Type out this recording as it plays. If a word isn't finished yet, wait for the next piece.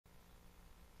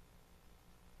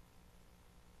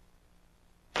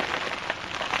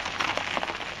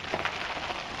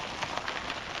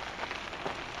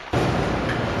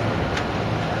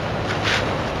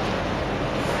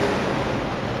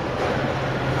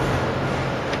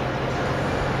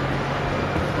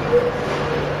Joanna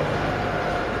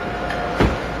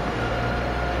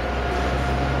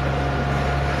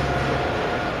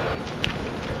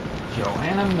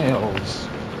Mills.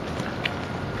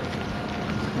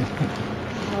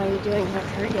 How are you doing,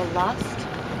 Shepard? You're lost?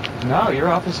 No, your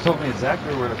office told me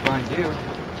exactly where to find you.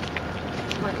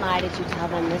 What lie did you tell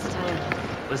them this time?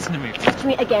 Listen to me. Touch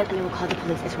me again and I will call the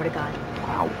police, I swear to God.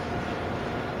 Wow.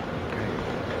 Okay.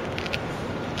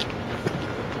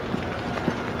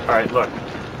 All right, look.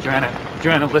 Joanna,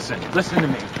 listen to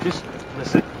me. Just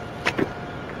listen.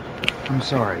 I'm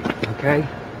sorry, okay?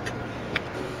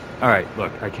 All right,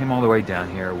 look, I came all the way down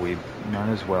here. We might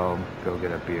as well go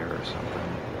get a beer or something.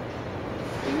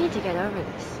 You need to get over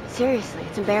this. Seriously,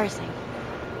 it's embarrassing.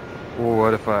 Well,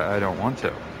 what if I don't want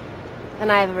to?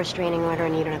 Then I have a restraining order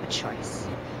and you don't have a choice.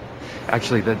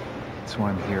 Actually, that's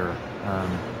why I'm here.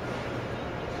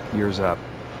 Year's up.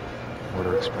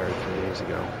 Order expired 3 days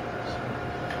ago. So.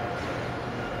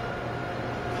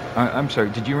 I'm sorry,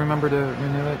 did you remember to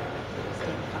renew it?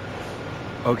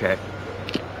 Okay.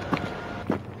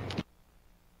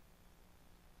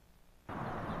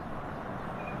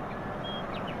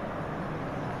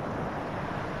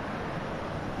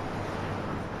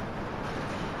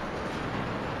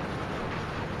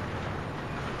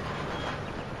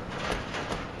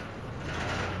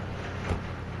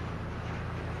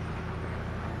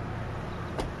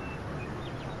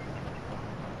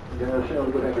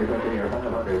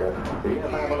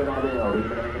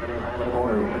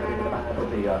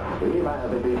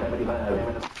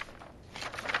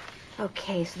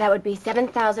 Okay, so that would be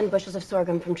 7,000 bushels of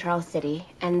sorghum from Charles City,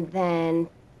 and then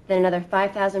another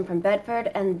 5,000 from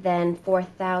Bedford, and then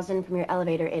 4,000 from your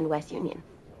elevator in West Union.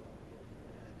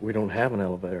 We don't have an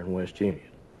elevator in West Union.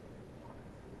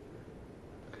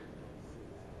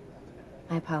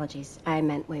 My apologies. I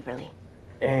meant Waverly.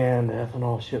 And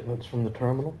ethanol shipments from the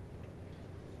terminal?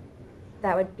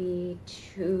 That would be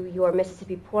to your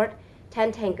Mississippi port.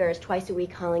 10 tankers twice a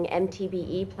week hauling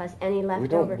MTBE plus any leftover. We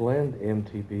don't blend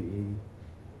MTBE.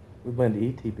 We blend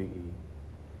ETBE.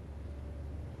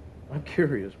 I'm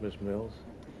curious, Miss Mills.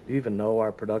 Do you even know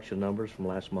our production numbers from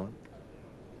last month?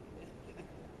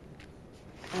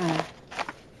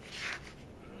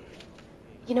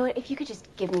 You know what? If you could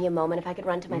just give me a moment, if I could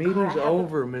run to my car. Meeting's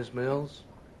over, Miss Mills.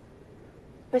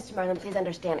 Mr. Marlin, please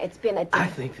understand. It's been a... I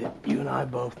think that you and I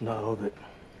both know that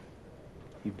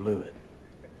you blew it.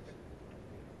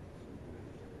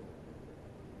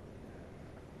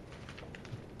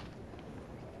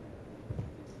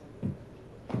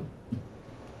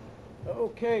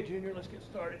 Okay, Junior, let's get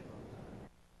started.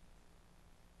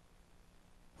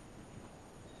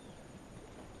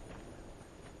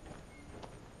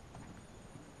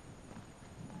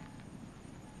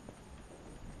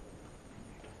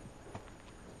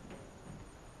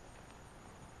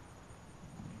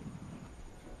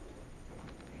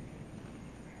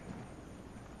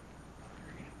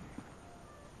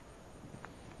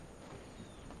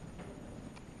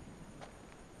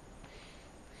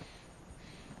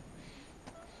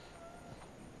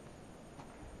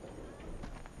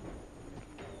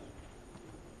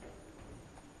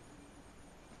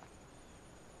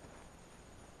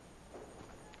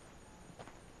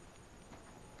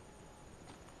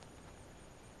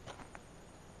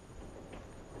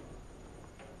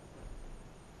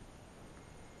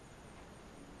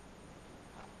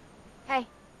 Hey.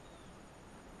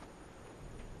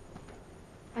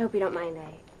 I hope you don't mind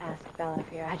I asked Bella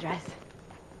for your address.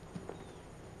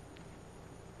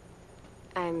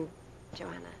 I'm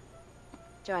Joanna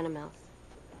Mills.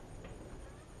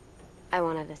 I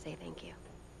wanted to say thank you.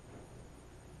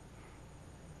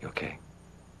 You okay?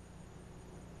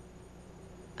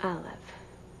 I'll live.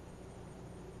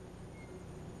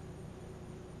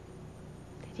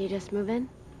 Did you just move in?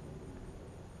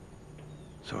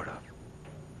 Sort of.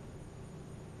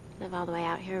 Live all the way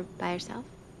out here by yourself?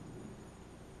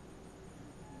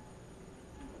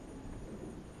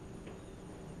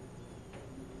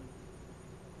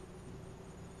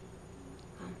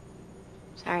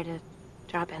 Sorry to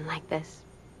drop in like this.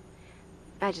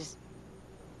 I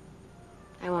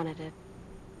wanted to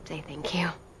say thank you.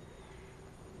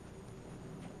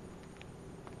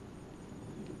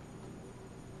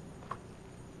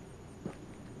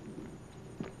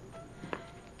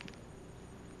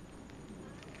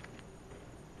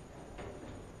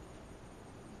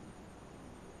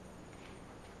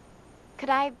 Could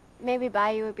I maybe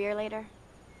buy you a beer later?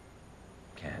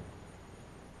 Can't.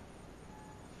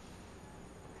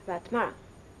 How about tomorrow?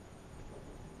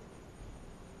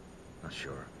 Not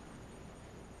sure.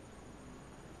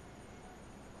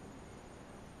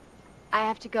 I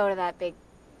have to go to that big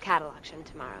cattle auction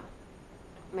tomorrow.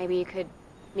 Maybe you could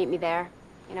meet me there.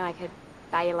 You know, I could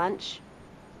buy you lunch.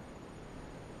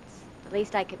 It's the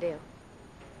least I could do.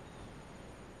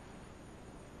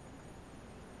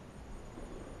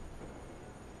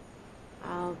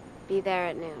 I'll be there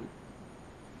at noon.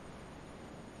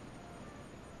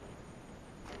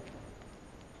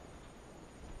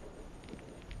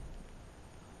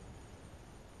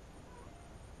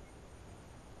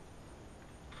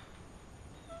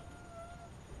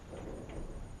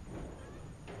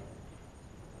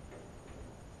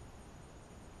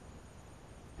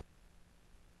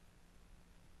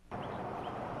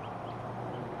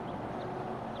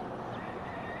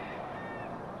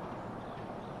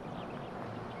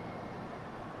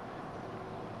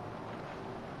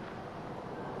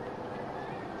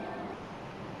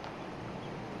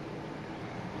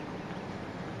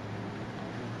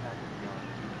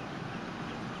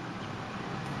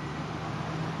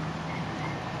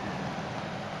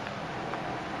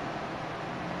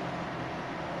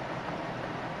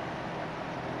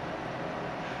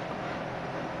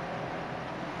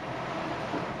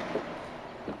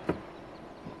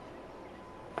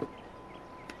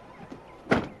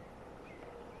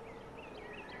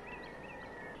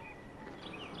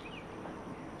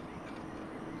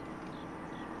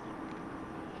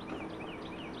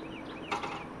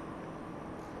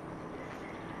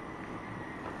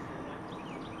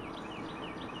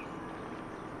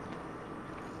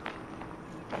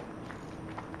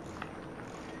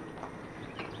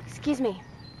 Excuse me.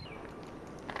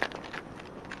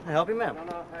 Can I help you, ma'am?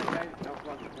 No, hey, don't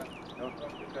touch the customer. Don't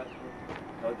touch the customer.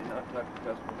 Told you not to touch the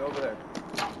customer. Go over there.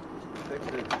 Fix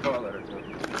the toilet or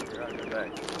something. You're on your back.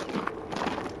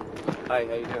 Hi,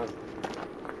 how you doing?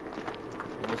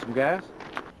 You want some gas?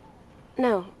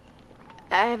 No.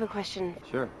 I have a question.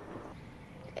 Sure.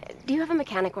 Do you have a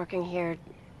mechanic working here?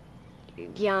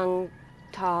 Young,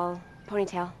 tall,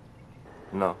 ponytail?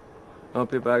 No. The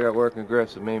only people I got working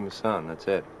grifts are me and my son. That's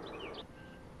it.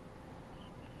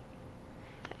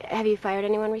 Have you fired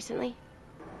anyone recently?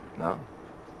 No.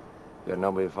 Got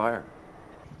nobody to fire.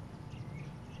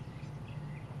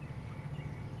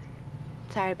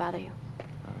 Sorry to bother you.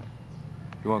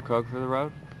 You want Coke for the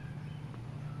road?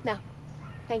 No.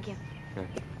 Thank you. Okay.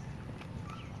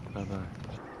 Bye-bye.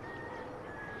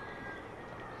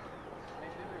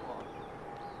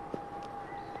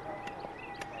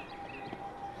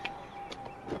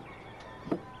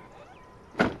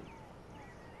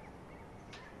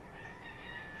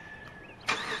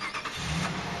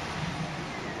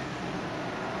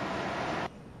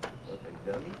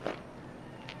 Dummy.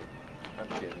 I'm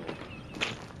kidding you.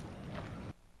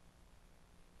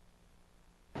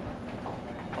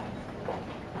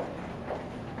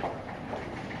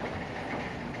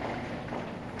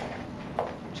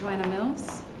 Joanna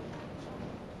Mills?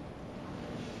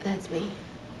 That's me.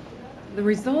 The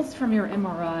results from your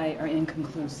MRI are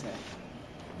inconclusive.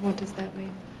 What does that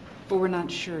mean? Well, we're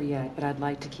not sure yet, but I'd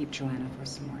like to keep Joanna for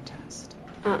some more tests.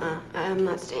 I'm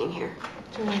not staying here.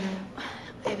 Joanna,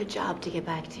 I have a job to get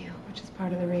back to. which is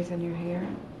part of the reason you're here.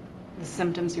 The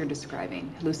symptoms you're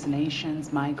describing, hallucinations,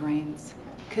 migraines,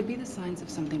 could be the signs of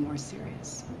something more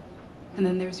serious. And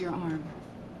then there's your arm.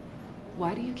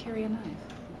 Why do you carry a knife?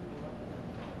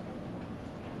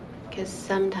 Because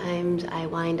sometimes I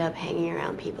wind up hanging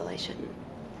around people I shouldn't.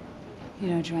 You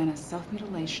know, Joanna,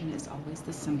 self-mutilation is always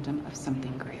the symptom of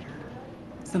something greater.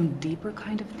 Some deeper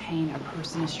kind of pain a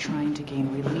person is trying to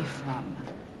gain relief from.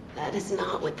 That is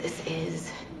not what this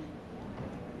is.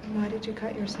 Why did you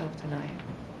cut yourself tonight?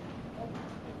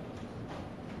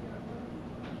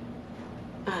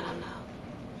 I don't know.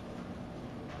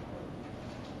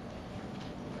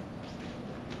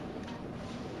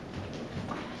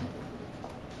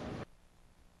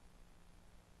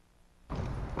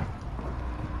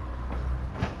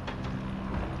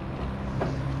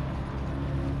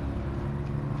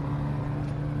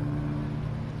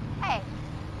 Hey,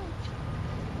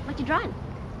 what you drawing?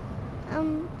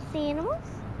 Sea animals.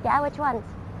 Yeah, which ones?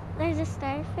 There's a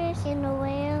starfish and a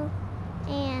whale,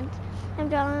 and I'm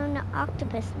drawing an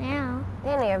octopus now.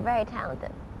 Dana, you're very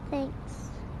talented.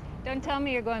 Thanks. Don't tell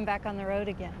me you're going back on the road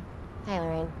again. Hey,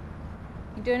 Lorraine.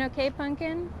 You doing okay,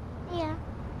 Pumpkin? Yeah.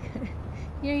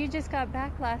 You know, you just got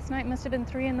back last night. Must have been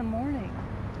 3 in the morning.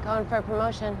 Going for a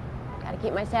promotion. Gotta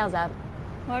keep my sales up.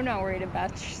 Well, I'm not worried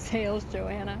about your sales,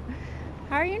 Joanna.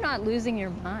 How are you not losing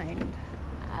your mind?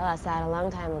 I lost that a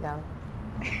long time ago.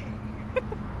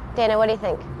 Dana, what do you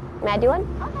think? May I do one?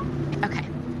 Okay.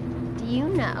 Do you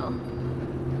know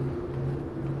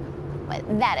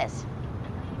what that is?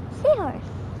 Seahorse.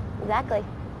 Exactly.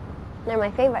 They're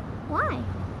my favorite. Why?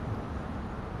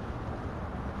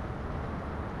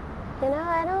 You know,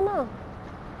 I don't know.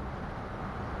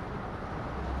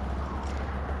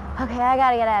 Okay, I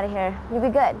gotta get out of here. You'll be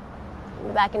good. I'll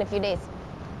be back in a few days.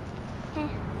 Okay.